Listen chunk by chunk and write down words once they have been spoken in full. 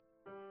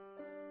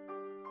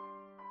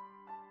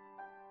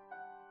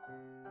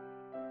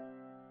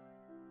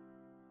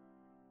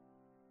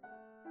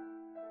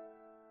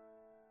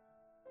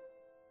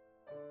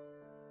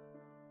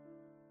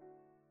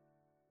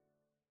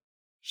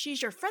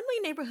She's your friendly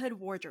neighborhood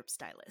wardrobe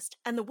stylist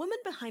and the woman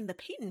behind the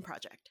Peyton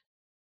Project.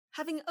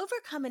 Having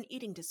overcome an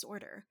eating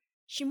disorder,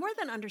 she more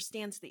than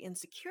understands the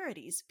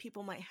insecurities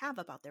people might have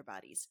about their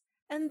bodies,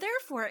 and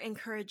therefore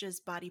encourages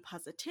body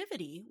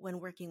positivity when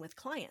working with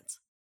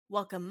clients.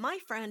 Welcome my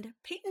friend,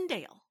 Peyton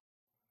Dale.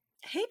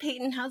 Hey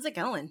Peyton, how's it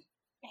going?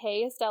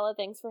 Hey Estella,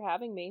 thanks for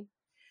having me.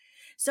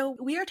 So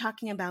we are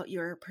talking about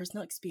your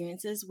personal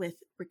experiences with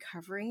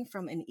recovering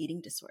from an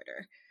eating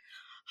disorder.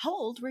 How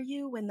old were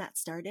you when that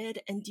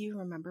started, and do you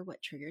remember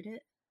what triggered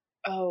it?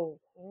 Oh,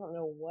 I don't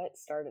know what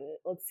started it.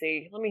 Let's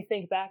see. Let me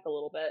think back a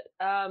little bit.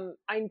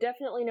 I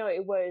definitely know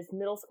it was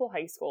middle school,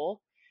 high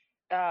school.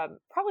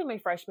 Probably my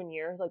freshman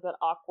year, like that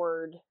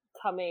awkward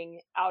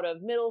coming out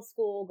of middle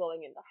school,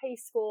 going into high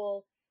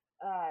school.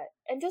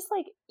 And just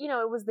like,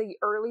 it was the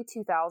early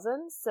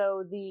 2000s.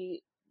 So the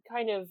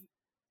kind of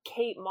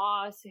Kate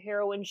Moss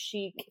heroin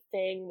chic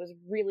thing was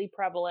really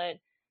prevalent.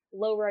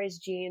 Low-rise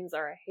jeans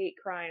are a hate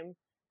crime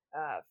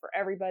for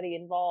everybody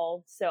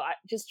involved. So I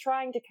just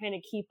trying to kind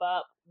of keep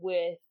up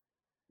with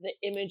the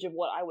image of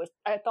what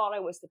I thought I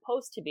was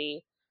supposed to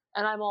be.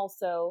 And I'm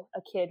also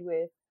a kid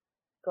with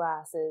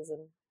glasses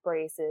and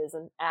braces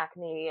and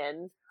acne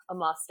and a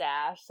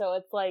mustache. So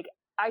it's like,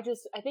 I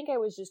think I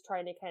was just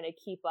trying to kind of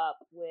keep up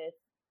with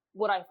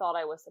what I thought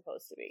I was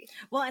supposed to be.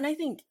 Well, and I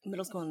think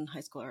middle school and high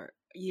school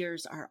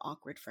years are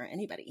awkward for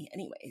anybody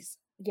anyways.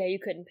 Yeah, you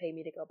couldn't pay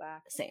me to go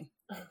back. Same.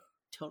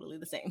 Totally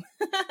the same.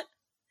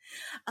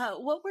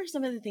 What were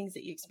some of the things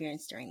that you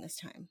experienced during this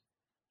time?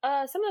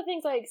 Some of the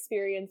things I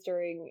experienced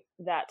during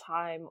that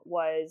time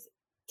was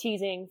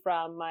teasing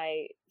from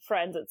my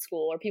friends at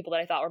school, or people that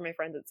I thought were my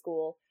friends at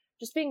school,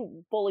 just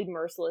being bullied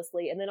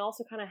mercilessly, and then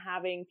also kind of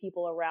having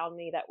people around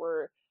me that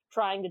were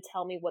trying to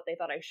tell me what they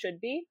thought I should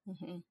be.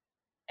 Mm-hmm.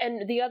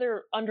 And the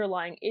other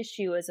underlying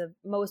issue is of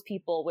most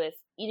people with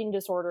eating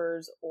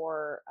disorders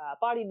or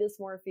body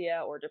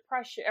dysmorphia or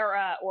depression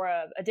or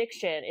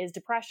addiction is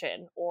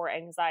depression or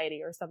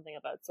anxiety or something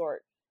of that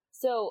sort.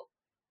 So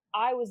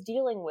I was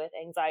dealing with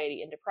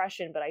anxiety and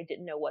depression, but I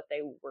didn't know what they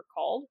were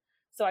called.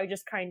 So I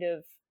just kind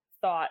of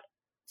thought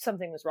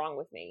something was wrong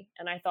with me.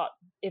 And I thought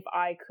if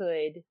I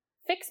could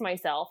fix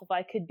myself, if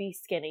I could be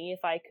skinny,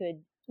 if I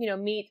could,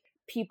 meet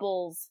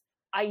people's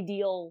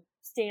ideal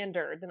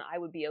standard, then I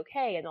would be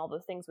okay and all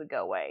those things would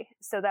go away.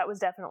 So that was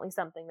definitely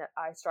something that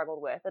I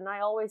struggled with. And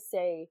I always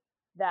say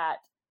that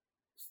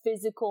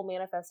physical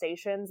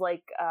manifestations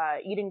like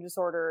eating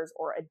disorders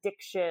or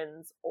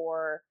addictions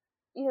or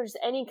just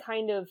any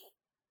kind of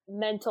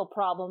mental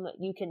problem that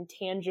you can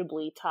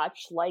tangibly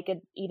touch, like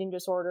an eating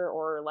disorder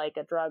or like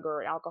a drug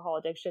or alcohol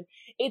addiction,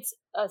 it's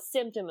a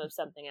symptom of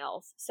something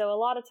else. So a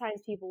lot of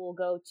times people will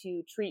go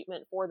to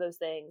treatment for those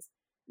things,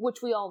 which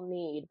we all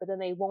need, but then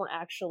they won't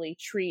actually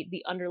treat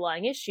the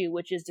underlying issue,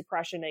 which is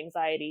depression,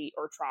 anxiety,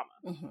 or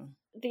trauma. Mm-hmm.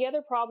 The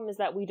other problem is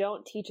that we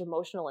don't teach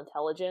emotional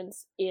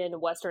intelligence in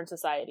Western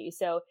society.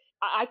 So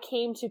I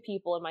came to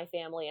people in my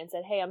family and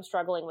said, hey, I'm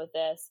struggling with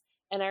this.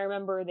 And I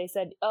remember they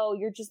said, oh,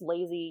 you're just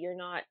lazy. You're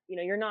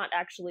not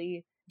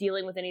actually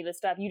dealing with any of this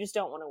stuff. You just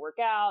don't want to work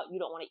out. You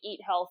don't want to eat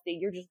healthy.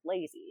 You're just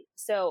lazy.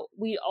 So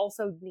we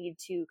also need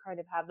to kind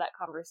of have that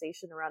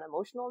conversation around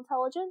emotional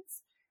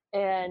intelligence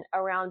and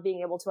around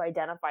being able to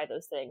identify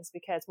those things,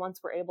 because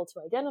once we're able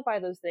to identify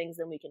those things,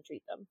 then we can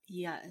treat them.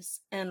 Yes.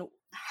 And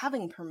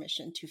having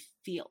permission to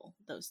feel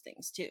those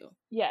things too.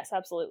 Yes,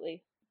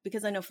 absolutely.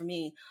 Because I know for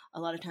me, a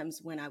lot of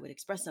times when I would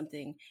express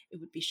something, it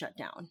would be shut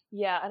down.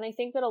 Yeah. And I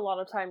think that a lot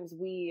of times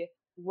we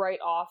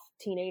write off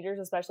teenagers,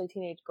 especially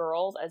teenage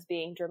girls, as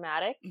being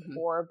dramatic mm-hmm.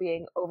 or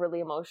being overly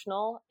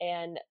emotional.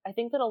 And I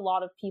think that a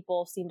lot of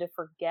people seem to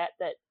forget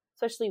that,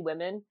 especially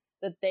women,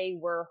 that they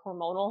were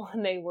hormonal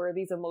and they were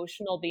these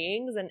emotional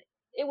beings. And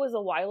it was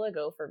a while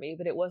ago for me,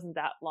 but it wasn't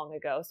that long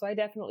ago. So I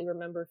definitely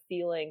remember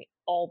feeling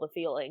all the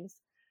feelings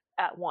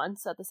at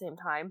once at the same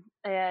time.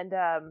 And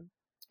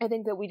I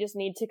think that we just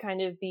need to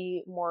kind of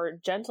be more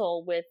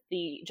gentle with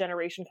the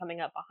generation coming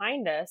up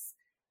behind us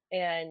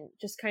and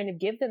just kind of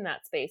give them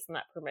that space and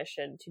that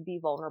permission to be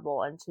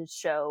vulnerable and to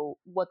show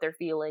what they're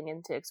feeling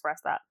and to express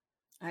that.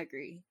 I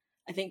agree.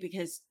 I think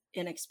because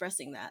in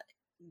expressing that,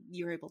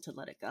 you're able to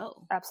let it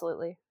go.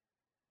 Absolutely.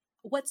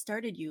 What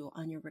started you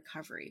on your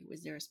recovery?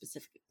 Was there a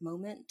specific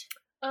moment?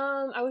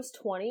 I was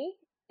 20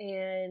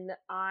 and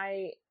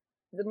my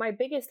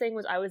biggest thing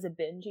was I was a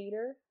binge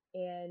eater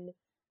and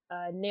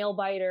a nail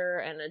biter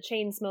and a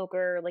chain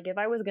smoker. Like if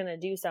I was going to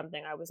do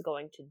something, I was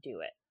going to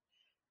do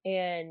it.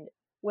 And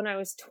when I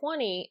was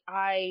 20,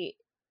 I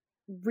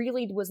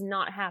really was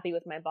not happy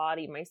with my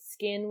body. My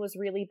skin was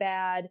really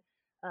bad.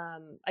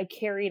 I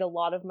carried a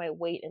lot of my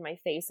weight in my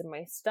face and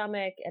my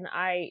stomach, and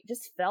I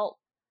just felt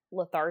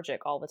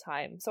lethargic all the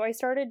time. So I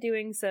started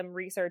doing some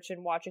research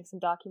and watching some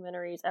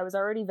documentaries. I was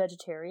already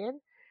vegetarian,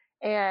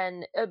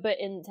 but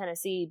in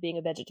Tennessee, being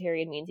a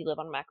vegetarian means you live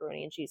on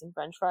macaroni and cheese and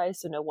French fries.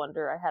 So no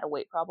wonder I had a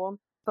weight problem.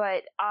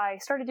 But I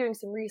started doing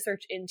some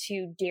research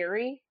into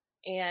dairy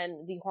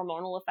and the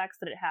hormonal effects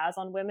that it has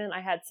on women. I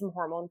had some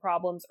hormone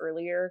problems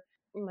earlier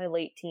in my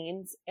late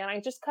teens, and I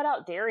just cut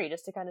out dairy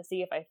just to kind of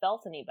see if I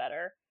felt any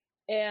better.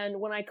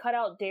 And when I cut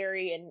out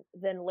dairy and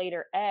then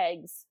later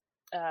eggs,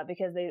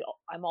 because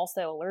I'm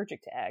also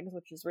allergic to eggs,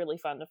 which is really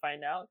fun to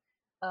find out,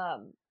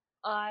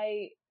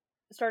 I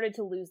started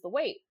to lose the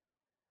weight.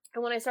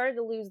 And when I started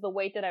to lose the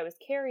weight that I was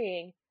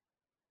carrying,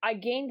 I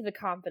gained the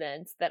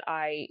confidence that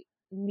I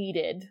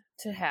needed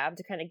to have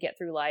to kind of get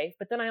through life.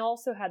 But then I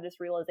also had this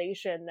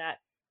realization that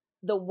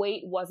the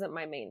weight wasn't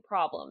my main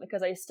problem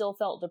because I still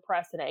felt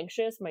depressed and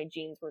anxious. My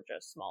jeans were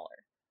just smaller.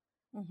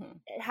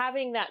 Mm-hmm.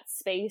 Having that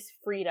space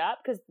freed up,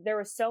 because there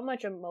was so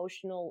much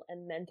emotional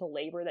and mental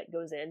labor that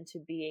goes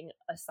into being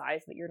a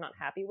size that you're not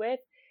happy with.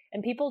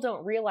 And people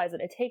don't realize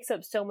that it takes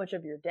up so much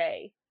of your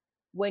day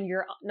when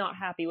you're not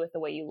happy with the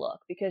way you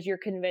look, because you're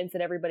convinced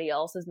that everybody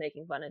else is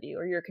making fun of you,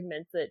 or you're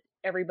convinced that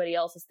everybody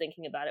else is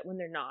thinking about it when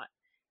they're not.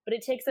 But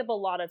it takes up a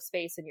lot of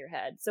space in your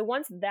head. So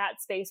once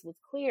that space was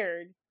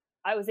cleared,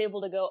 I was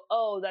able to go,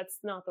 oh, that's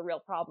not the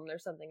real problem.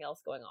 There's something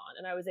else going on.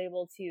 And I was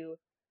able to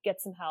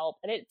get some help.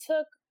 And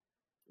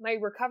my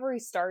recovery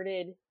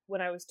started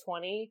when I was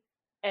 20,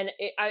 and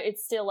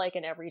it's still like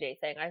an everyday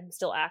thing. I'm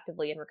still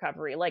actively in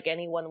recovery, like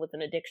anyone with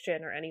an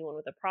addiction or anyone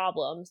with a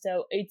problem.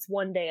 So it's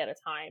one day at a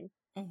time.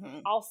 Mm-hmm.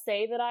 I'll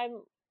say that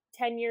I'm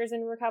 10 years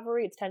in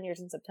recovery. It's 10 years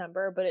in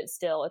September, but it's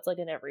like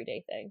an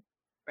everyday thing.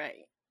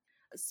 Right.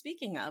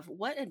 Speaking of,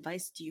 what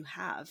advice do you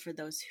have for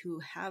those who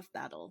have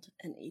battled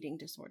an eating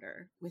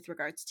disorder with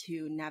regards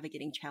to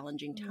navigating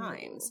challenging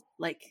times,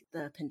 like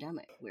the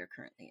pandemic we're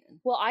currently in?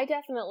 Well, I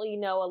definitely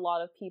know a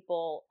lot of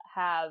people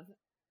have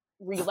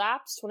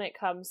relapsed when it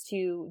comes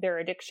to their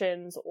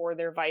addictions or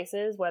their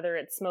vices, whether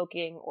it's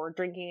smoking or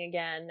drinking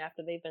again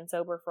after they've been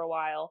sober for a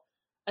while.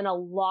 And a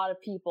lot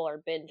of people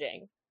are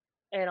binging.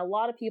 And a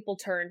lot of people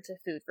turn to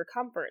food for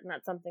comfort. And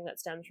that's something that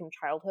stems from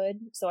childhood.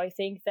 So I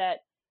think that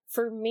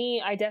for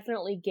me, I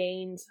definitely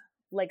gained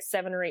like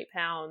 7 or 8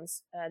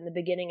 pounds in the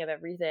beginning of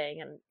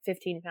everything, and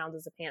 15 pounds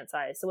as a pant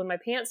size. So when my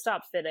pants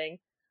stopped fitting,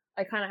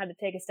 I kind of had to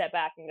take a step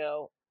back and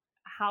go,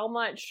 how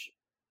much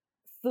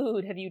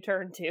food have you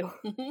turned to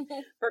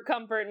for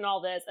comfort and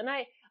all this? And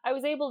I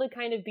was able to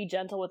kind of be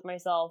gentle with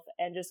myself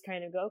and just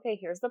kind of go, okay,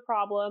 here's the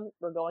problem.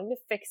 We're going to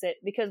fix it.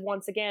 Because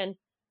once again,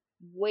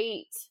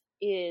 weight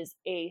is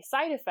a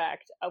side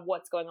effect of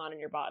what's going on in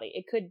your body.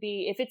 It could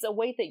be, if it's a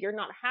weight that you're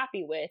not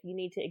happy with, you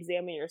need to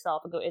examine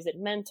yourself and go, is it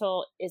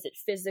mental? Is it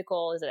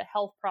physical? Is it a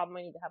health problem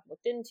I need to have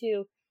looked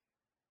into?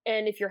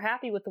 And if you're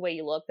happy with the way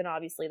you look, then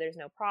obviously there's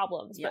no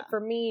problems. Yeah. But for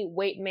me,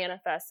 weight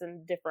manifests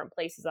in different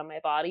places on my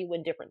body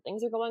when different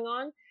things are going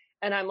on.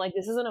 And I'm like,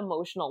 this is an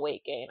emotional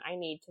weight gain. I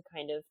need to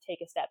kind of take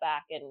a step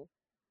back and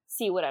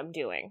see what I'm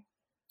doing.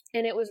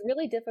 And it was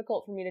really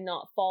difficult for me to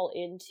not fall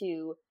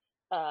into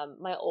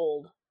my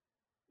old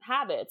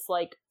habits,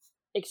 like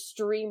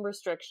extreme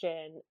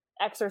restriction,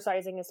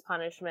 exercising as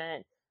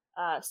punishment,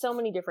 so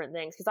many different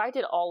things, because I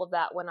did all of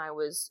that when I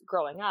was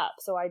growing up.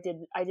 So I did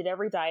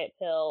every diet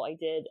pill, I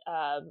did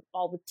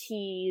all the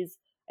teas,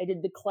 I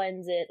did the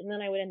cleanse it, and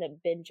then I would end up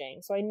binging.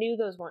 So I knew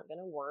those weren't going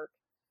to work,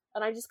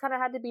 and I just kind of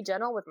had to be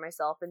gentle with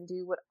myself and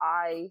do what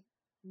I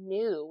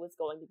knew was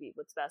going to be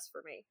what's best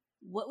for me.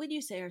 What would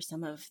you say are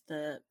some of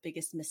the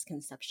biggest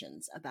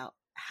misconceptions about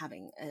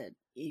having an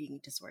eating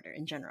disorder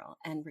in general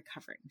and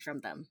recovering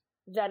from them?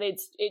 That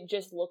it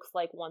just looks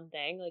like one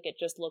thing. Like it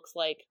just looks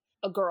like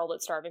a girl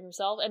that's starving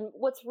herself. And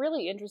what's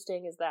really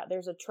interesting is that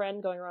there's a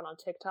trend going around on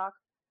TikTok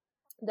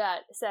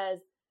that says,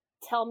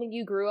 tell me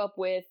you grew up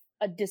with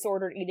a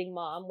disordered eating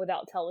mom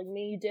without telling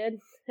me you did.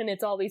 And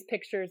it's all these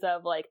pictures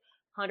of like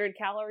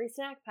 100-calorie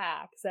snack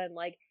packs and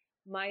like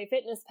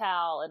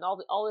MyFitnessPal and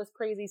all this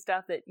crazy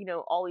stuff that, you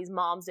know, all these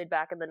moms did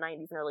back in the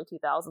 90s and early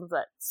 2000s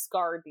that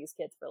scarred these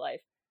kids for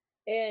life.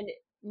 And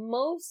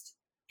most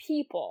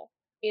people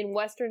in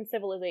Western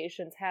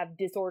civilizations have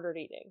disordered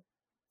eating.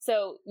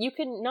 So you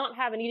can not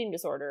have an eating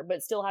disorder,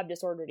 but still have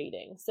disordered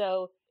eating.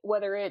 So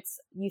whether it's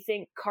you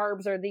think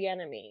carbs are the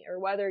enemy, or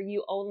whether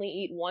you only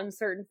eat one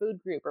certain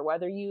food group, or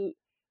whether you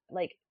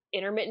like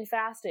intermittent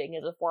fasting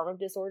is a form of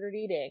disordered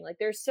eating. Like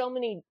there's so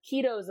many,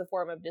 keto is a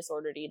form of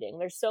disordered eating.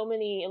 There's so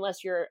many,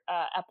 unless you're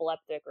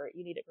epileptic or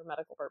you need it for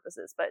medical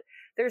purposes, but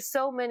there's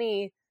so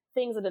many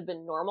things that have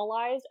been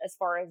normalized as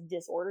far as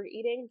disordered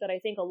eating that I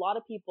think a lot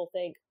of people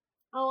think,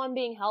 oh, I'm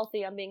being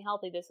healthy,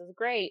 this is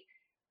great,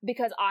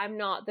 because I'm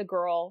not the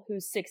girl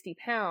who's 60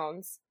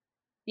 pounds,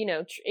 you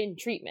know, in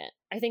treatment.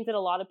 I think that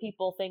a lot of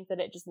people think that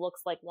it just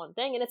looks like one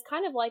thing. And it's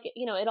kind of like,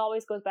 you know, it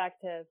always goes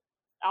back to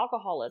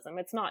alcoholism.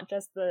 It's not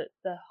just the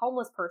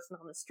homeless person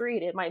on the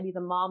street. It might be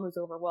the mom who's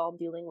overwhelmed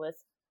dealing with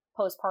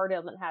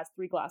postpartum and has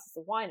 3 glasses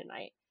of wine a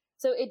night.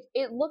 So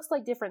it looks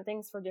like different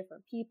things for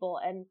different people.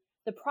 And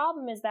the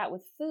problem is that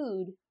with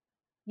food,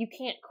 you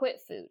can't quit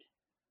food.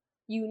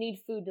 You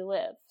need food to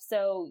live.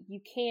 So you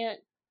can't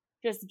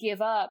just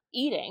give up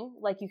eating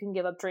like you can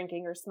give up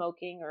drinking or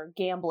smoking or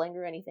gambling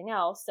or anything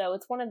else. So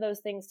it's one of those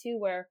things too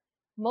where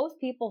most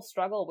people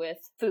struggle with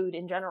food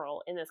in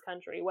general in this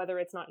country, whether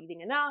it's not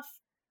eating enough,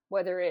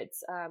 whether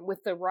it's with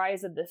the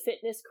rise of the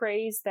fitness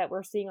craze that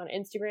we're seeing on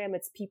Instagram,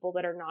 it's people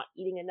that are not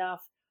eating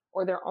enough,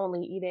 or they're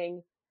only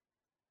eating,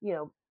 you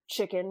know,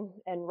 chicken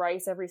and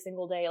rice every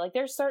single day. Like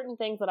there's certain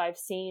things that I've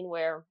seen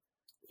where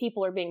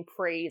people are being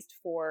praised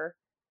for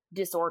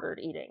disordered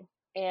eating.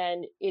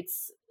 And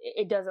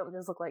it doesn't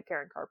just look like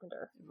Karen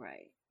Carpenter.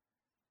 Right.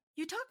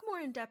 You talk more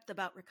in depth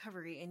about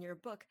recovery in your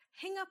book,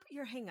 Hang Up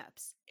Your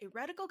Hang-Ups, A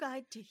Radical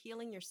Guide to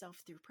Healing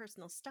Yourself Through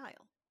Personal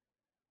Style.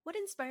 What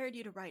inspired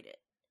you to write it?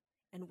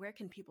 And where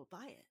can people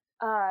buy it?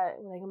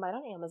 They can buy it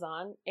on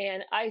Amazon.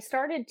 And I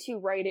started to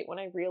write it when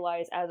I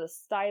realized as a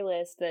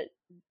stylist that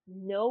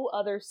no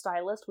other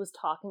stylist was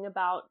talking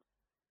about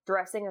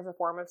dressing as a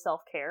form of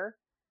self-care.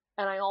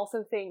 And I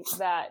also think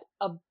that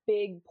a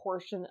big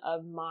portion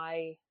of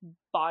my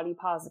body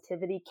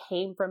positivity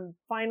came from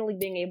finally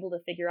being able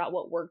to figure out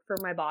what worked for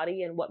my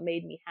body and what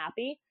made me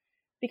happy.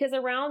 Because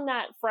around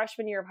that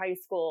freshman year of high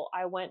school,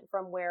 I went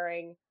from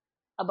wearing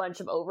a bunch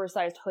of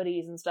oversized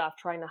hoodies and stuff,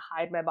 trying to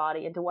hide my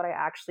body, into what I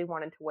actually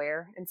wanted to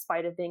wear in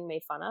spite of being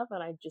made fun of.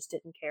 And I just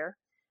didn't care.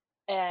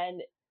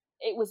 And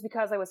it was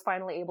because I was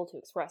finally able to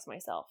express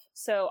myself.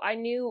 So I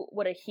knew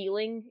what a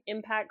healing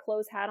impact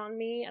clothes had on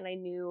me. And I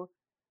knew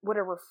what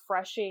a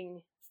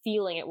refreshing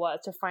feeling it was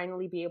to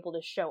finally be able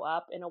to show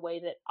up in a way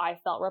that I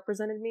felt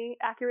represented me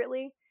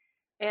accurately.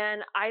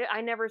 And I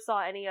never saw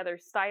any other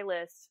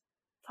stylist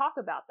talk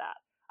about that.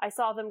 I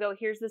saw them go,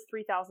 here's this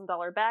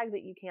 $3,000 bag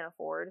that you can't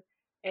afford,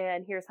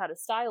 and here's how to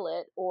style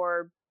it.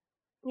 Or,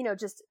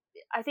 just,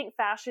 I think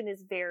fashion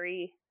is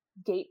very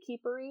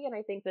gatekeepery, and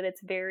I think that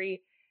it's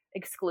very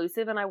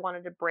exclusive, and I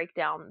wanted to break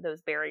down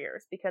those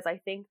barriers, because I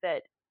think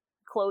that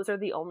clothes are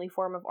the only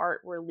form of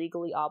art we're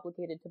legally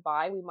obligated to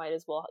buy. We might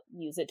as well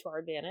use it to our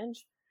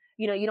advantage.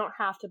 You don't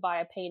have to buy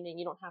a painting,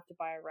 you don't have to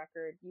buy a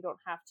record, you don't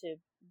have to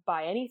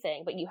buy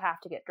anything, but you have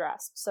to get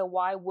dressed. So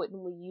why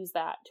wouldn't we use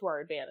that to our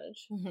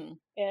advantage? Mm-hmm.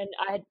 And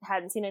I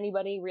hadn't seen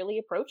anybody really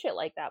approach it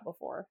like that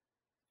before.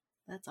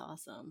 That's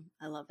awesome.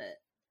 I love it.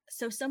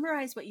 So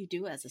summarize what you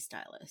do as a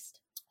stylist.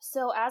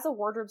 So as a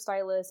wardrobe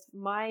stylist,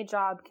 my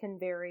job can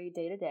vary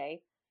day to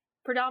day.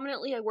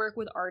 Predominantly, I work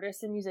with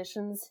artists and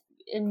musicians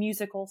in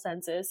musical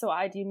senses. So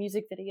I do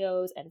music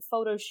videos and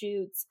photo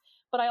shoots,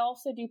 but I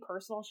also do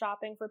personal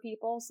shopping for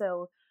people.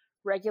 So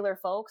regular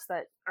folks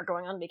that are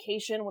going on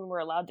vacation when we're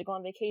allowed to go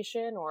on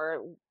vacation,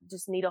 or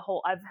just need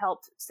I've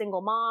helped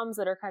single moms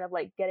that are kind of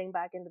like getting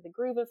back into the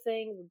groove of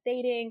things,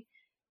 dating,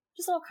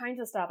 just all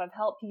kinds of stuff. I've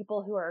helped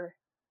people who are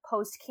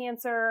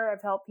post-cancer.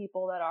 I've helped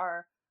people that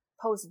are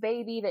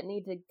post-baby that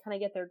need to kind of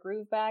get their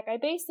groove back. I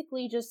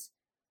basically just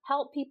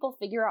help people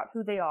figure out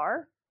who they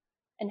are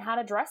and how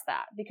to dress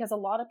that, because a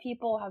lot of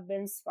people have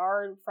been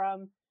scarred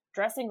from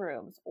dressing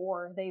rooms,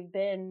 or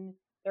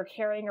they're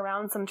carrying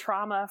around some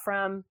trauma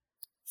from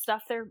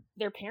stuff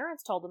their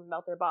parents told them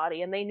about their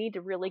body, and they need to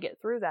really get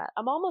through that.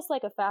 I'm almost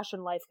like a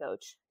fashion life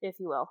coach, if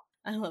you will.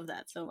 I love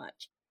that so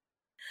much.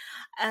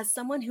 As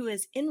someone who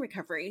is in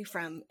recovery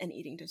from an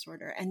eating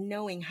disorder and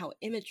knowing how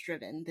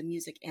image-driven the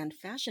music and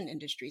fashion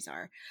industries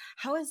are,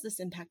 how has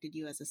this impacted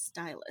you as a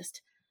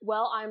stylist?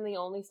 Well, I'm the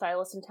only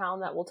stylist in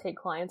town that will take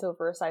clients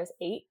over a size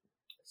 8.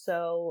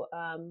 So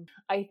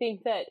I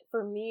think that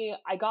for me,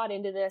 I got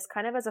into this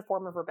kind of as a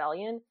form of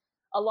rebellion.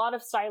 A lot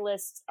of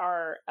stylists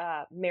are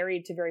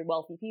married to very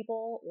wealthy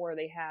people, or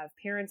they have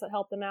parents that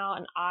help them out,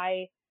 and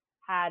I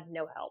had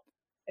no help.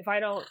 If I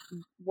don't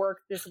work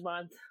this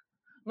month,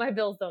 my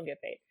bills don't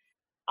get paid.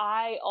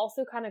 I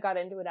also kind of got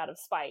into it out of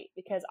spite,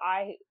 because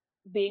I,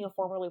 being a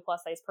formerly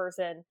plus size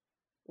person,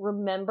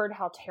 remembered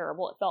how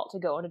terrible it felt to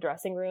go into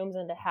dressing rooms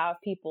and to have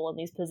people in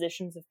these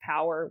positions of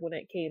power when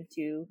it came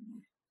to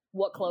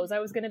what clothes I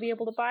was going to be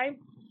able to buy.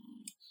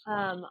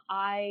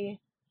 I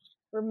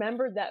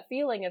remembered that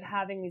feeling of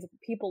having these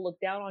people look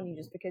down on you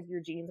just because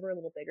your jeans were a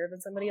little bigger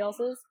than somebody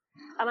else's.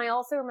 And I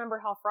also remember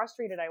how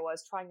frustrated I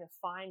was trying to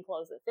find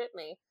clothes that fit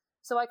me.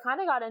 So I kind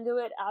of got into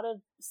it out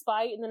of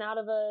spite, and then out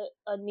of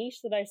a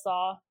niche that I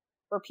saw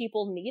where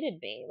people needed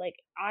me. Like,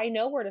 I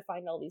know where to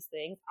find all these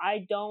things. I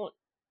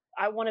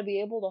want to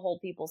be able to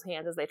hold people's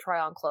hands as they try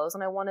on clothes,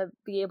 and I want to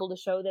be able to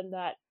show them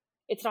that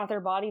it's not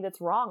their body that's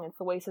wrong. It's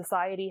the way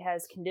society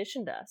has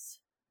conditioned us.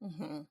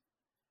 Mm-hmm.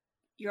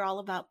 You're all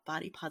about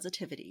body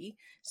positivity.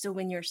 So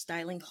when you're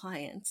styling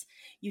clients,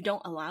 you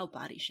don't allow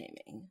body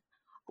shaming.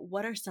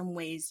 What are some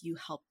ways you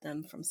help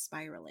them from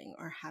spiraling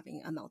or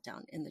having a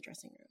meltdown in the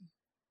dressing room?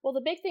 Well,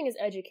 the big thing is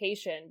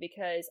education,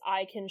 because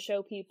I can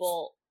show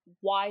people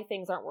why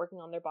things aren't working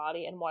on their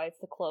body and why it's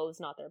the clothes,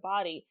 not their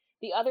body.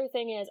 The other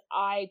thing is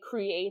I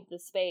create the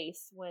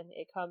space when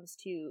it comes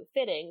to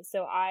fitting.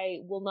 So I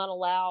will not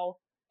allow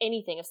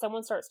anything. If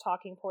someone starts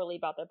talking poorly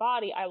about their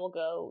body, I will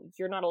go,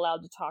 you're not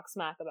allowed to talk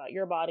smack about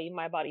your body,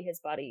 my body, his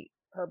body,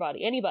 her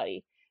body,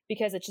 anybody,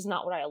 because it's just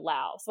not what I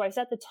allow. So I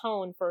set the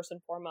tone first and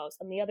foremost.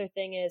 And the other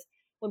thing is,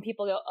 when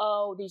people go,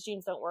 oh, these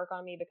jeans don't work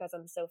on me because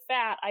I'm so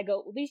fat, I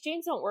go, well, these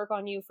jeans don't work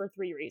on you for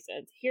 3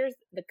 reasons. Here's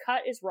the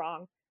cut is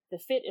wrong, the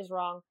fit is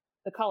wrong,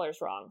 the color's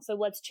wrong. So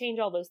let's change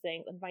all those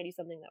things and find you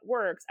something that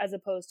works, as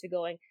opposed to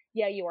going,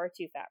 yeah, you are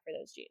too fat for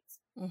those jeans.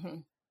 Mm-hmm.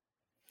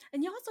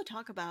 And you also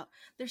talk about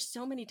there's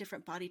so many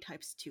different body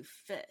types to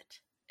fit.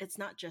 It's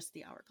not just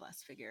the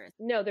hourglass figure.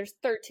 No, there's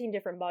 13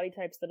 different body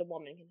types that a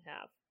woman can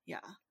have. Yeah.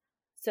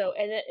 So,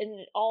 and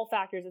all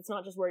factors, it's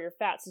not just where your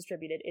fat's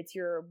distributed, it's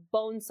your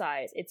bone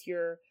size, it's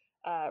your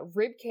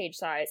rib cage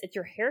size, it's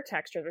your hair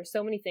texture. There's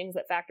so many things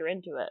that factor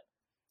into it.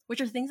 Which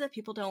are things that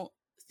people don't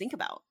think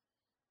about.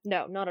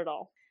 No, not at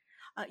all.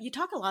 You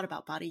talk a lot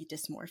about body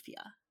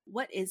dysmorphia.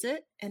 What is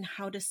it, and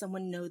how does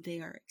someone know they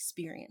are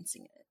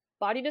experiencing it?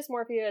 Body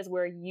dysmorphia is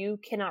where you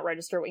cannot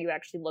register what you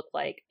actually look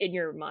like in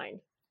your mind.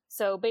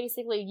 So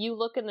basically, you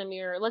look in the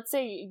mirror. Let's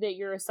say that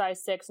you're a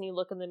size 6 and you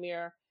look in the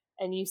mirror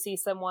and you see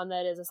someone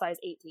that is a size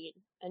 18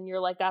 and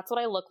you're like, that's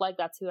what I look like,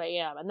 that's who I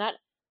am. And that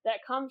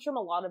comes from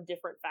a lot of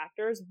different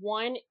factors.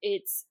 One,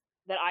 it's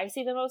that I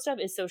see the most of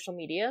is social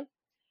media,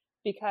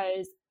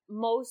 because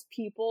most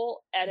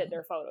people edit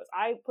their photos.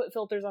 I put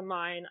filters on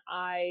mine.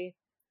 I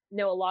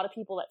know a lot of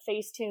people that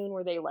Facetune,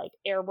 where they like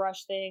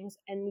airbrush things.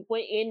 And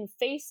in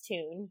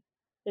Facetune,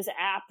 this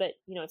app that,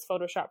 it's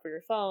Photoshop for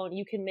your phone,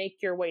 you can make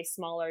your waist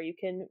smaller. You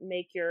can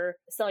make your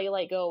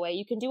cellulite go away.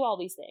 You can do all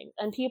these things.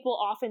 And people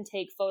often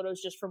take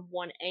photos just from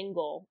one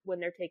angle when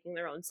they're taking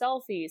their own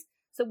selfies.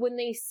 So when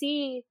they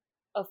see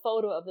a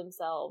photo of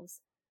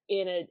themselves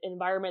in an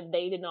environment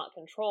they did not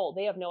control,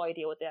 they have no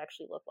idea what they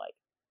actually look like.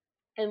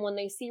 And when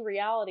they see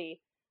reality,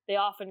 they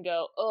often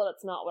go, oh,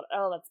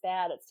 that's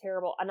bad, it's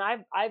terrible. And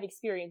I've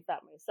experienced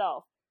that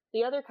myself.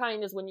 The other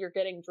kind is when you're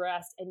getting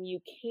dressed and you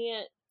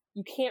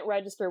can't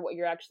register what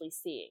you're actually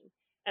seeing.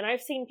 And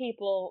I've seen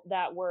people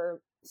that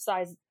were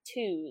size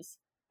 2s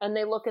and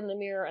they look in the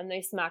mirror and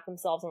they smack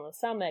themselves on the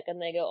stomach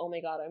and they go, oh my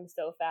God, I'm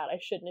so fat, I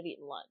shouldn't have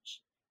eaten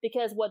lunch.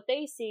 Because what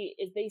they see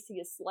is they see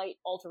a slight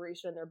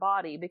alteration in their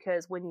body,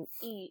 because when you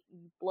eat,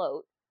 you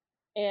bloat.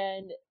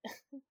 And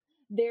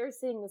they're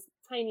seeing this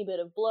tiny bit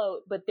of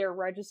bloat, but they're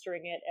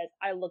registering it as,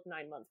 I look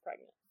 9 months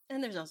pregnant.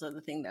 And there's also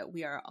the thing that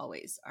we are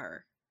always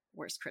our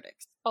worst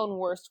critics. Own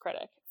worst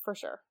critic, for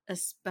sure.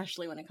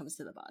 Especially when it comes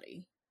to the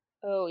body.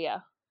 Oh, yeah.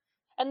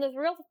 And the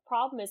real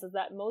problem is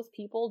that most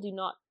people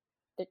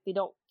they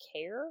don't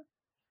care.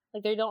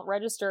 Like, they don't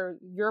register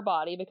your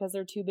body because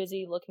they're too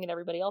busy looking at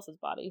everybody else's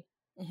body.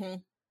 Mm-hmm.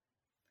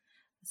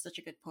 That's such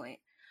a good point.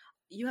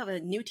 You have a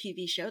new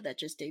TV show that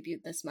just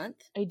debuted this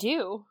month. I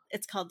do.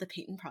 It's called The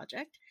Peyton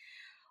Project.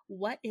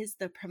 What is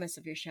the premise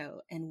of your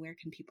show, and where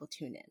can people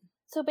tune in?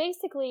 So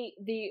basically,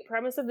 the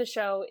premise of the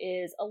show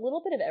is a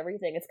little bit of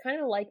everything. It's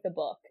kind of like the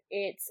book.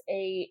 It's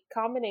a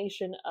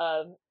combination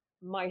of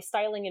my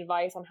styling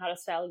advice on how to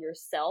style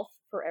yourself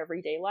for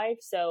everyday life.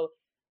 So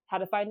how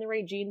to find the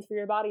right jeans for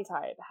your body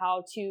type,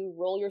 how to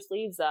roll your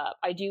sleeves up.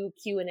 I do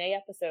Q&A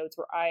episodes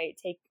where I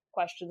take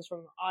questions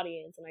from the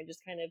audience and I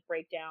just kind of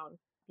break down,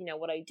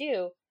 what I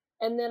do.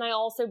 And then I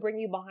also bring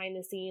you behind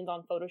the scenes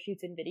on photo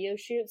shoots and video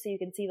shoots so you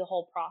can see the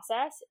whole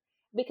process.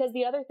 Because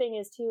the other thing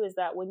is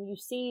that when you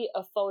see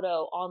a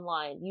photo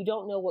online, you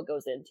don't know what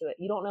goes into it.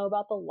 You don't know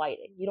about the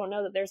lighting. You don't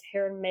know that there's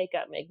hair and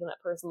makeup making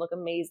that person look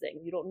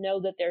amazing. You don't know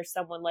that there's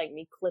someone like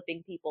me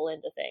clipping people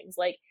into things.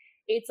 Like,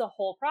 it's a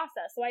whole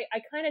process. So I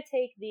kind of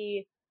take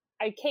the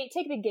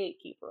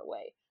gatekeeper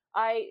away.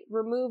 I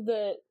remove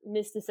the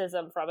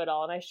mysticism from it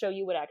all and I show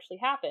you what actually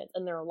happens.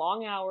 And there are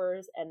long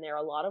hours and there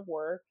are a lot of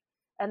work.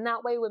 And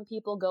that way, when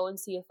people go and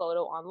see a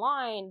photo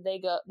online,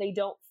 they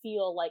don't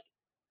feel like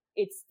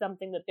it's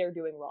something that they're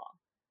doing wrong.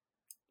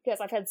 Because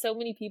I've had so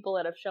many people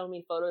that have shown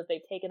me photos they've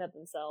taken of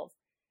themselves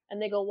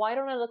and they go, why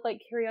don't I look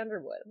like Carrie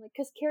Underwood? I'm like,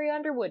 because Carrie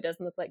Underwood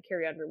doesn't look like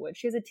Carrie Underwood.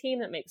 She has a team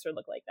that makes her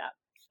look like that.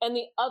 And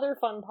the other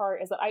fun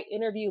part is that I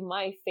interview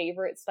my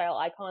favorite style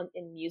icons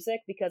in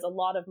music, because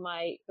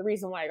the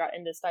reason why I got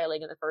into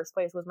styling in the first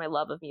place was my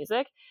love of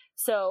music.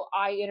 So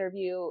I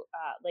interview,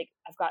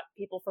 I've got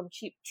people from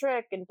Cheap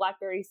Trick and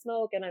Blackberry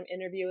Smoke, and I'm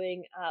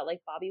interviewing,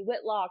 Bobby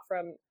Whitlock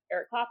from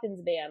Eric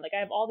Clapton's band. Like, I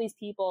have all these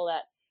people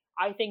that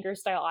I think are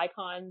style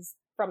icons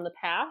from the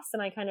past,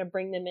 and I kind of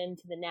bring them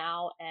into the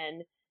now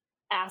and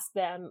ask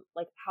them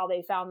like how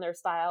they found their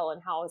style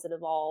and how has it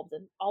evolved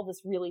and all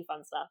this really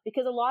fun stuff.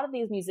 Because a lot of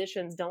these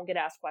musicians don't get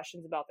asked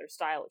questions about their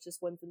style. It's just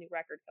when's the new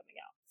record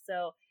coming out.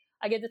 So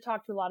I get to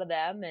talk to a lot of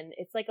them, and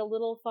it's like a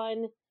little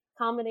fun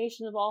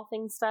combination of all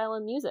things style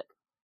and music.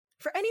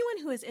 For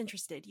anyone who is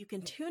interested, you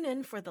can tune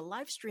in for the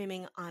live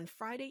streaming on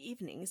Friday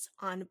evenings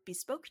on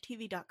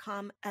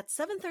BespokeTV.com at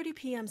 7:30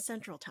 p.m.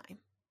 Central Time.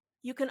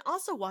 You can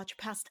also watch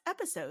past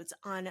episodes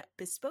on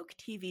Bespoke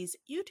TV's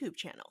YouTube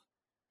channel.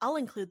 I'll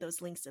include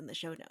those links in the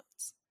show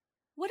notes.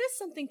 What is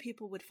something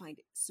people would find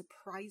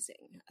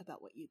surprising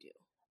about what you do?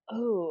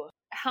 Oh,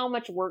 how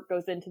much work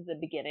goes into the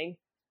beginning.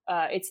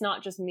 It's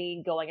not just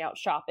me going out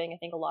shopping. I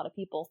think a lot of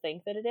people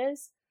think that it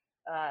is.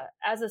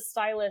 As a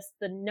stylist,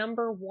 the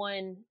number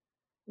one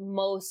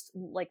most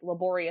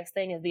laborious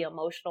thing is the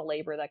emotional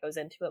labor that goes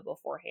into it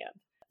beforehand.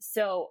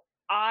 So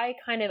I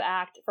kind of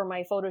act for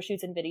my photo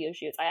shoots and video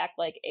shoots. I act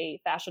like a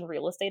fashion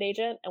real estate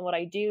agent. And what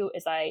I do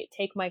is I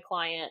take my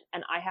client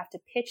and I have to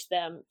pitch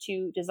them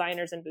to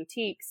designers and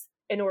boutiques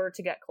in order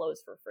to get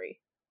clothes for free.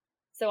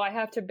 So I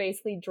have to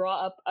basically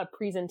draw up a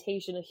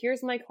presentation of,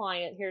 here's my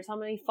client, here's how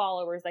many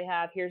followers they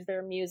have, here's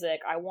their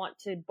music. I want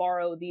to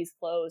borrow these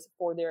clothes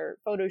for their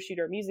photo shoot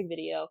or music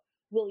video.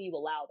 Will you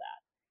allow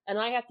that? And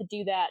I have to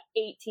do that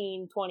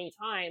 18, 20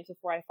 times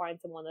before I find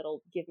someone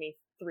that'll give me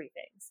 3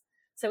 things.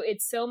 So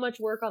it's so much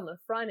work on the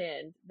front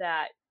end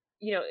that,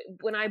 you know,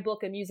 when I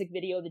book a music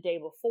video the day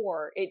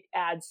before, it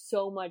adds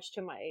so much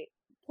to my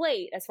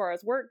plate as far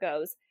as work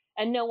goes.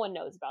 And no one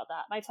knows about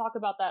that. And I talk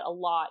about that a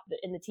lot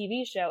in the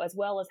TV show, as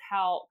well as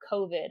how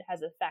COVID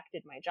has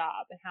affected my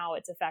job and how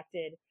it's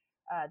affected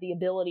the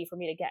ability for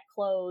me to get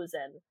clothes,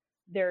 and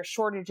there are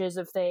shortages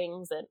of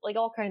things and like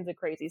all kinds of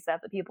crazy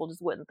stuff that people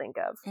just wouldn't think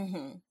of.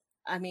 Mm-hmm.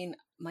 I mean,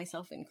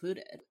 myself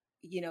included.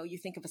 You know, you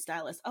think of a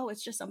stylist, oh,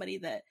 it's just somebody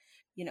that,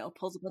 you know,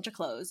 pulls a bunch of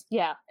clothes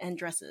and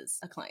dresses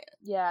a client.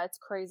 Yeah, it's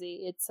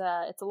crazy. It's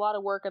a lot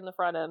of work in the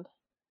front end.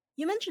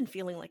 You mentioned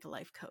feeling like a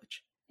life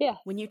coach. Yeah.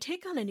 When you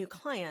take on a new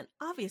client,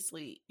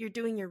 obviously you're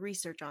doing your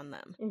research on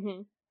them.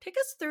 Mm-hmm. Take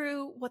us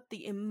through what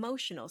the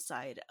emotional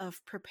side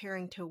of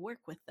preparing to work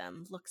with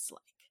them looks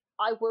like.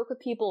 I work with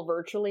people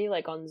virtually,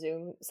 like on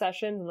Zoom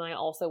sessions, and I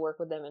also work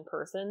with them in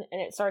person. And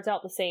it starts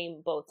out the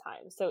same both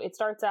times. So it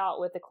starts out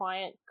with the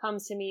client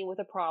comes to me with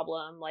a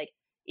problem, like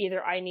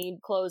either I need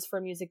clothes for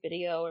a music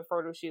video or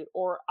photo shoot,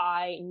 or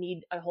I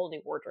need a whole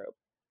new wardrobe.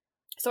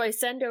 So I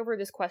send over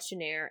this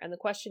questionnaire, and the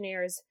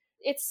questionnaire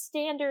it's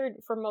standard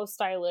for most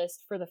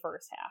stylists for the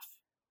first half.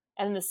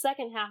 And the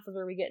second half is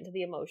where we get into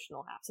the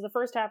emotional half. So the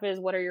first half is,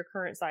 what are your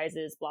current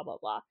sizes, blah, blah,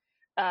 blah.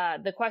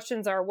 The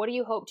questions are, what do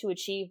you hope to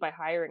achieve by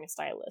hiring a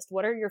stylist?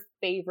 What are your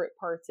favorite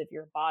parts of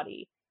your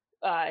body?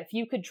 If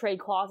you could trade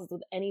closets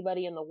with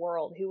anybody in the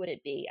world, who would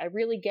it be? I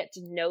really get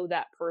to know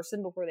that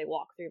person before they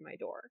walk through my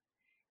door.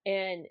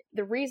 And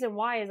the reason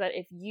why is that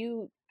if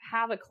you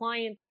have a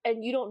client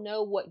and you don't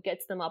know what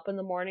gets them up in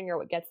the morning or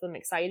what gets them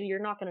excited,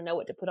 you're not going to know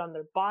what to put on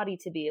their body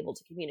to be able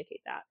to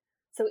communicate that.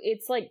 So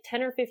it's like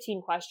 10 or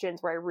 15 questions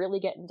where I really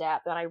get in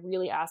depth and I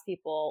really ask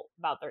people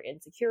about their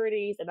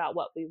insecurities, about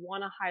what we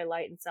want to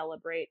highlight and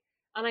celebrate.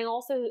 And I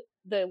also,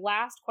 the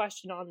last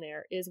question on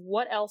there is,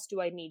 what else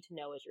do I need to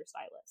know as your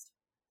stylist?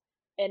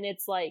 And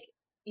it's like,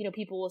 you know,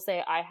 people will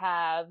say, I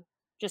have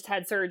just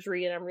had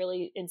surgery and I'm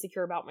really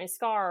insecure about my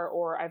scar,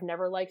 or I've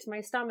never liked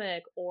my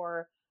stomach,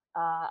 or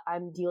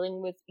I'm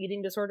dealing with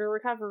eating disorder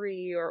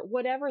recovery, or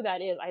whatever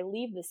that is. I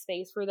leave the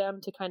space for them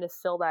to kind of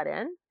fill that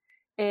in.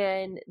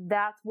 And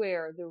that's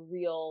where the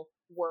real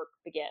work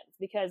begins,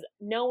 because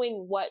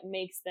knowing what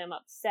makes them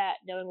upset,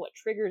 knowing what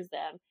triggers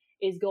them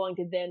is going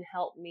to then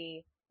help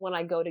me when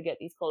I go to get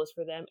these clothes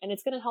for them. And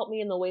it's going to help me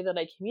in the way that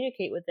I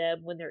communicate with them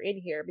when they're in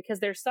here, because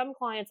there's some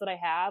clients that I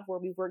have where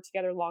we've worked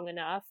together long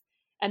enough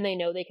and they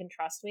know they can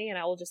trust me, and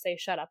I will just say,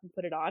 shut up and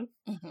put it on.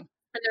 Mm-hmm.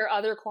 And there are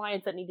other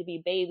clients that need to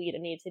be babied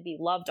and need to be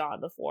loved on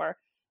before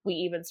we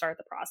even start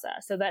the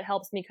process. So that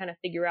helps me kind of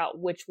figure out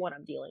which one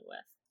I'm dealing with.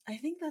 I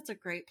think that's a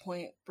great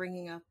point,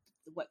 bringing up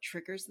what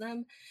triggers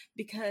them,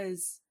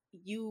 because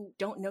you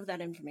don't know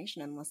that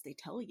information unless they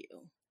tell you.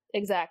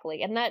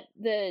 Exactly. And that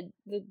the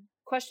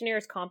questionnaire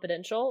is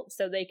confidential,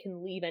 so they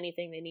can leave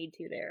anything they need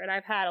to there. And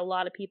I've had a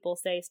lot of people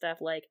say stuff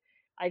like,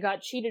 I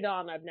got cheated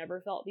on, I've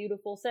never felt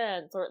beautiful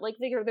since, or like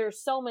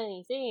there's so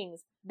many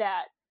things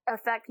that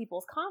affect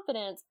people's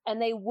confidence,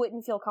 and they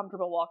wouldn't feel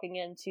comfortable walking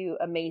into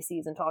a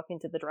Macy's and talking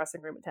to the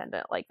dressing room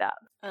attendant like that.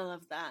 I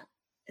love that.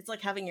 It's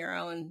like having your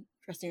own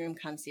dressing room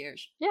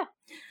concierge. Yeah.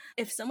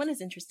 If someone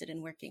is interested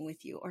in working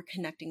with you or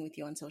connecting with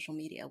you on social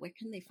media, where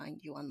can they find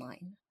you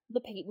online?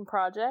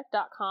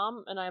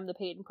 ThePeytonProject.com, and I'm The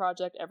Peyton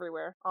Project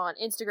everywhere, on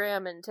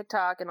Instagram and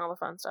TikTok and all the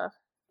fun stuff.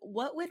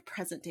 What would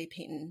present-day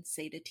Peyton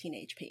say to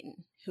teenage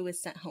Peyton, who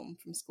is sent home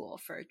from school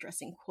for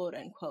dressing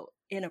quote-unquote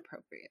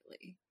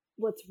inappropriately?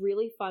 What's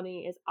really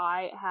funny is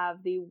I have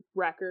the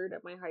record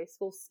at my high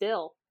school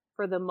still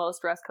for the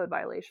most dress code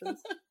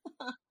violations.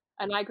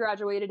 And I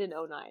graduated in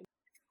 2009.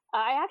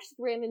 I actually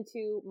ran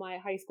into my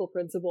high school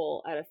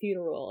principal at a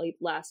funeral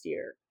last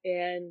year,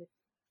 and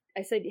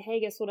I said, hey,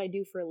 guess what I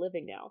do for a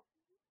living now?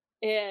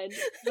 And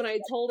when I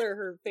told her,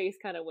 her face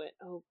kind of went,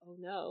 oh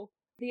no.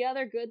 The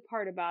other good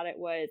part about it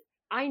was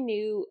I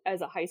knew as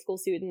a high school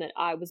student that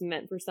I was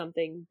meant for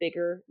something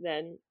bigger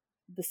than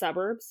the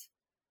suburbs.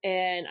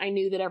 And I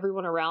knew that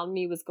everyone around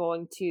me was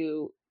going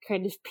to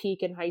kind of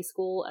peak in high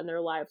school and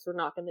their lives were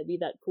not going to be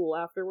that cool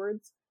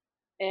afterwards.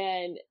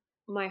 And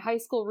my high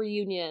school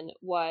reunion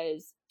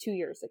was 2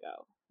 years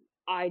ago.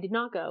 I did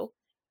not go,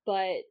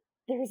 but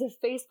there's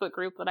a Facebook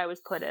group that I was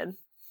put in.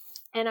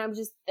 And I'm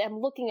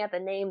looking at the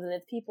names, and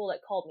it's people that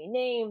called me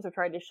names or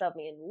tried to shove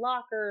me in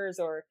lockers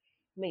or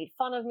made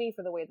fun of me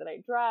for the way that I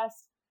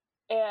dressed.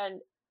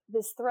 And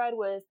this thread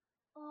was,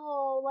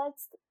 oh,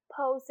 let's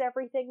post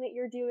everything that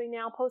you're doing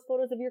now. Post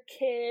photos of your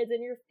kids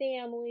and your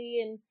family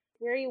and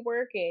where are you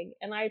working?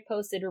 And I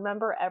posted,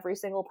 remember every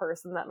single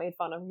person that made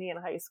fun of me in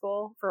high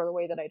school for the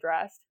way that I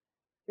dressed?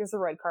 Here's the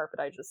red carpet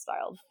I just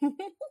styled. And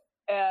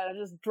I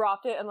just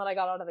dropped it, and then I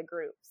got out of the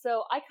group.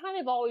 So I kind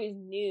of always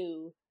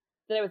knew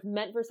that I was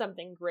meant for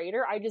something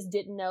greater. I just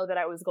didn't know that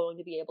I was going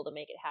to be able to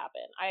make it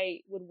happen. I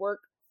would work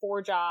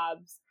 4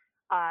 jobs.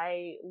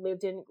 I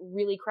lived in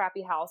really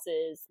crappy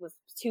houses with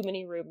too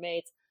many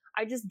roommates.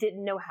 I just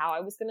didn't know how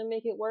I was going to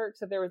make it work.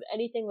 So if there was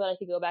anything that I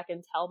could go back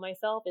and tell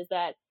myself, is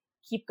that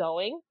keep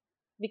going.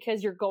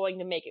 because you're going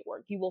to make it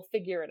work. You will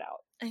figure it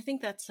out. I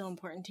think that's so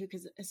important too,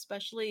 because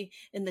especially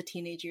in the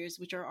teenage years,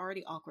 which are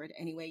already awkward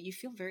anyway, you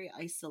feel very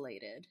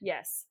isolated.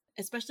 Yes.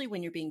 Especially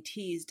when you're being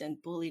teased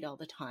and bullied all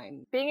the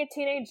time. Being a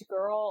teenage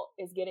girl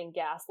is getting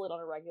gaslit on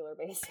a regular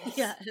basis.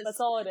 Yes. That's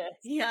all it is.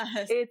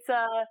 Yes. It's,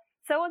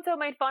 so-and-so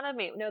made fun of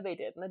me. No, they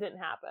didn't. That didn't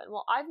happen.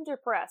 Well, I'm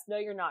depressed. No,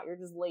 you're not. You're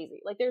just lazy.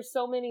 Like, there's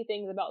so many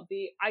things about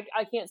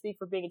I can't speak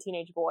for being a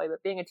teenage boy,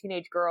 but being a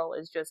teenage girl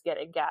is just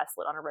getting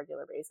gaslit on a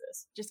regular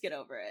basis. Just get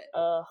over it.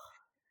 Ugh.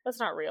 That's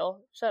not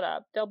real. Shut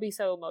up. Don't be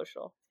so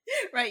emotional.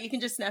 Right. You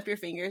can just snap your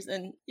fingers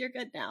and you're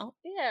good now.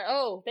 Yeah.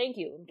 Oh, thank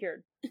you. I'm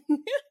cured.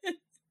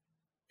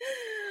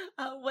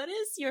 What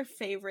is your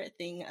favorite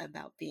thing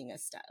about being a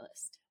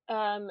stylist?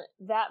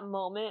 That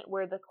moment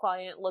where the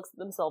client looks at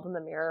themselves in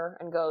the mirror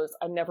and goes,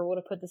 I never would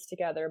have put this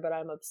together, but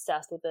I'm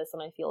obsessed with this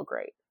and I feel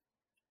great.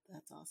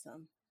 That's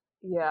awesome.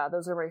 Yeah,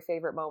 those are my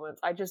favorite moments.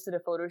 I just did a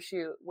photo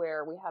shoot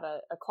where we had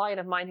a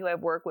client of mine who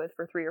I've worked with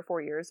for 3 or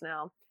 4 years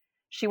now.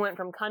 She went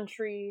from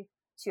country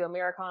to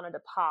Americana to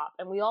pop,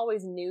 and we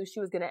always knew she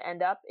was going to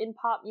end up in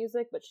pop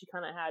music, but she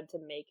kind of had to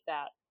make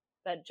that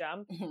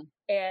jump. Mm-hmm.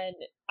 And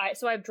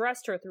I've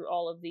dressed her through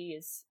all of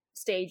these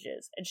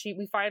stages, and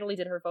we finally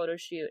did her photo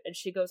shoot, and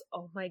she goes,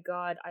 oh my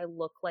God, I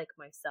look like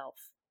myself.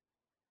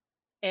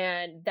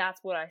 And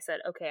that's what I said.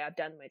 Okay, I've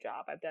done my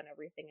job. I've done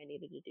everything I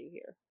needed to do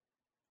here.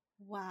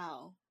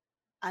 Wow.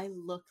 I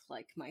look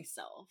like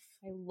myself.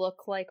 I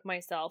look like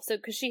myself. So,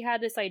 because she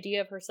had this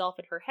idea of herself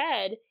in her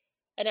head,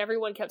 and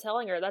everyone kept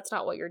telling her, that's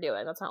not what you're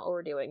doing. That's not what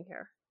we're doing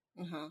here.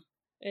 Uh-huh.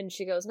 And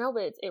she goes, no,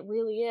 but it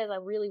really is. I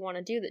really want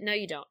to do that. No,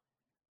 you don't.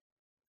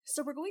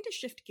 So we're going to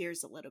shift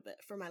gears a little bit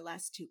for my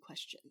last 2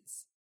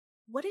 questions.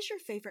 What is your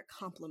favorite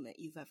compliment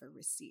you've ever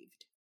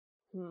received?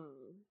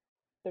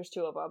 There's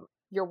 2 of them.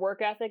 Your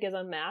work ethic is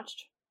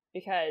unmatched,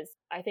 because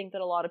I think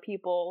that a lot of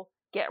people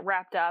get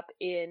wrapped up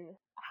in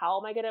how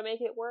am I going to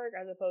make it work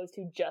as opposed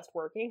to just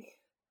working.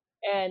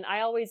 And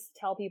I always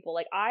tell people,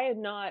 like, I'm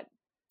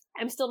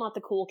still not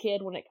the cool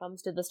kid when it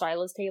comes to the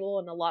stylist table,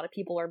 and a lot of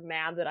people are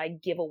mad that I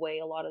give away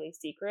a lot of these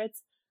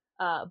secrets.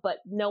 But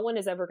no one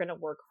is ever going to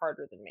work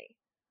harder than me.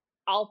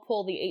 I'll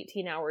pull the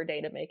 18-hour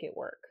day to make it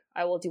work.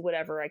 I will do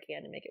whatever I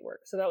can to make it work.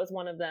 So that was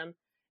one of them.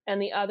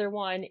 And the other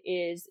one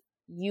is,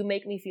 you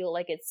make me feel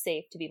like it's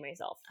safe to be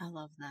myself. I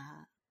love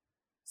that.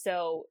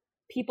 So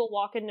people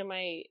walk into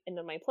my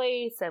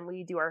place and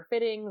we do our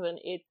fittings, and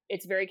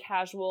it's very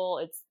casual.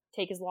 It's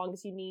take as long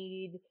as you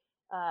need.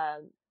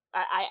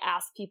 I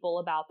ask people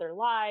about their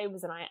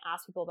lives, and I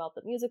ask people about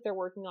the music they're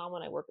working on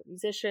when I work with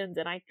musicians.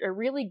 And I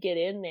really get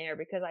in there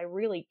because I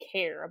really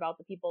care about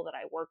the people that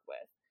I work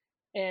with.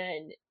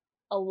 And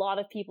a lot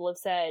of people have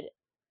said,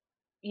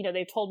 you know,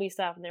 they've told me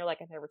stuff and they're like,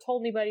 I've never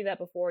told anybody that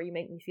before. You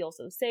make me feel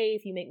so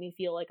safe. You make me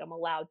feel like I'm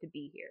allowed to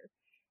be here.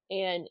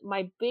 And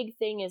my big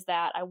thing is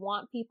that I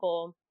want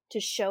people to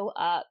show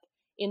up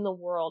in the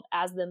world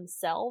as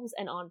themselves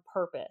and on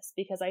purpose,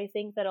 because I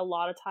think that a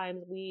lot of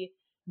times we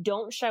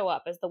don't show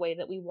up as the way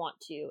that we want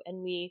to,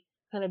 and we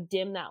kind of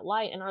dim that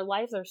light, and our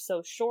lives are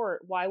so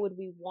short. Why would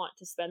we want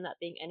to spend that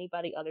being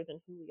anybody other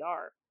than who we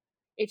are?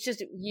 It's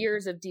just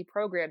years of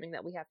deprogramming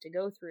that we have to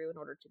go through in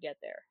order to get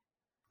there.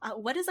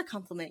 What is a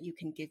compliment you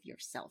can give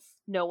yourself?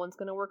 No one's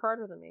going to work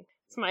harder than me.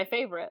 It's my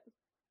favorite.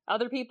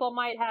 Other people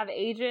might have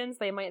agents,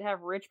 they might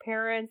have rich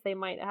parents, they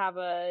might have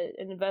an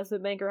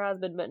investment banker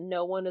husband, but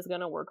no one is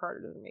going to work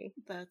harder than me.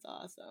 That's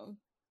awesome.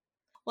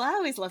 Well, I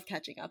always love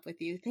catching up with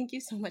you. Thank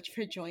you so much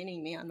for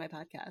joining me on my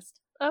podcast.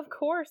 Of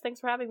course. Thanks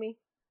for having me.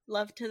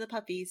 Love to the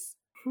puppies.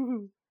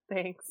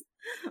 Thanks.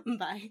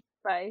 Bye.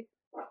 Bye.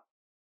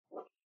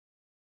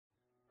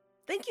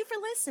 Thank you for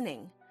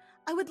listening.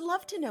 I would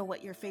love to know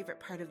what your favorite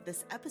part of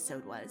this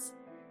episode was.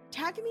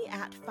 Tag me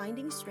at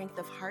Finding Strength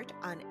of Heart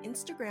on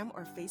Instagram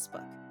or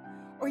Facebook.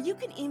 Or you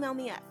can email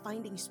me at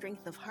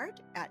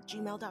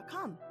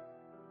findingstrengthofheart@gmail.com.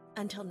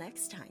 Until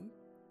next time,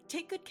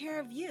 take good care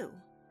of you,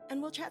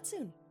 and we'll chat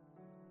soon.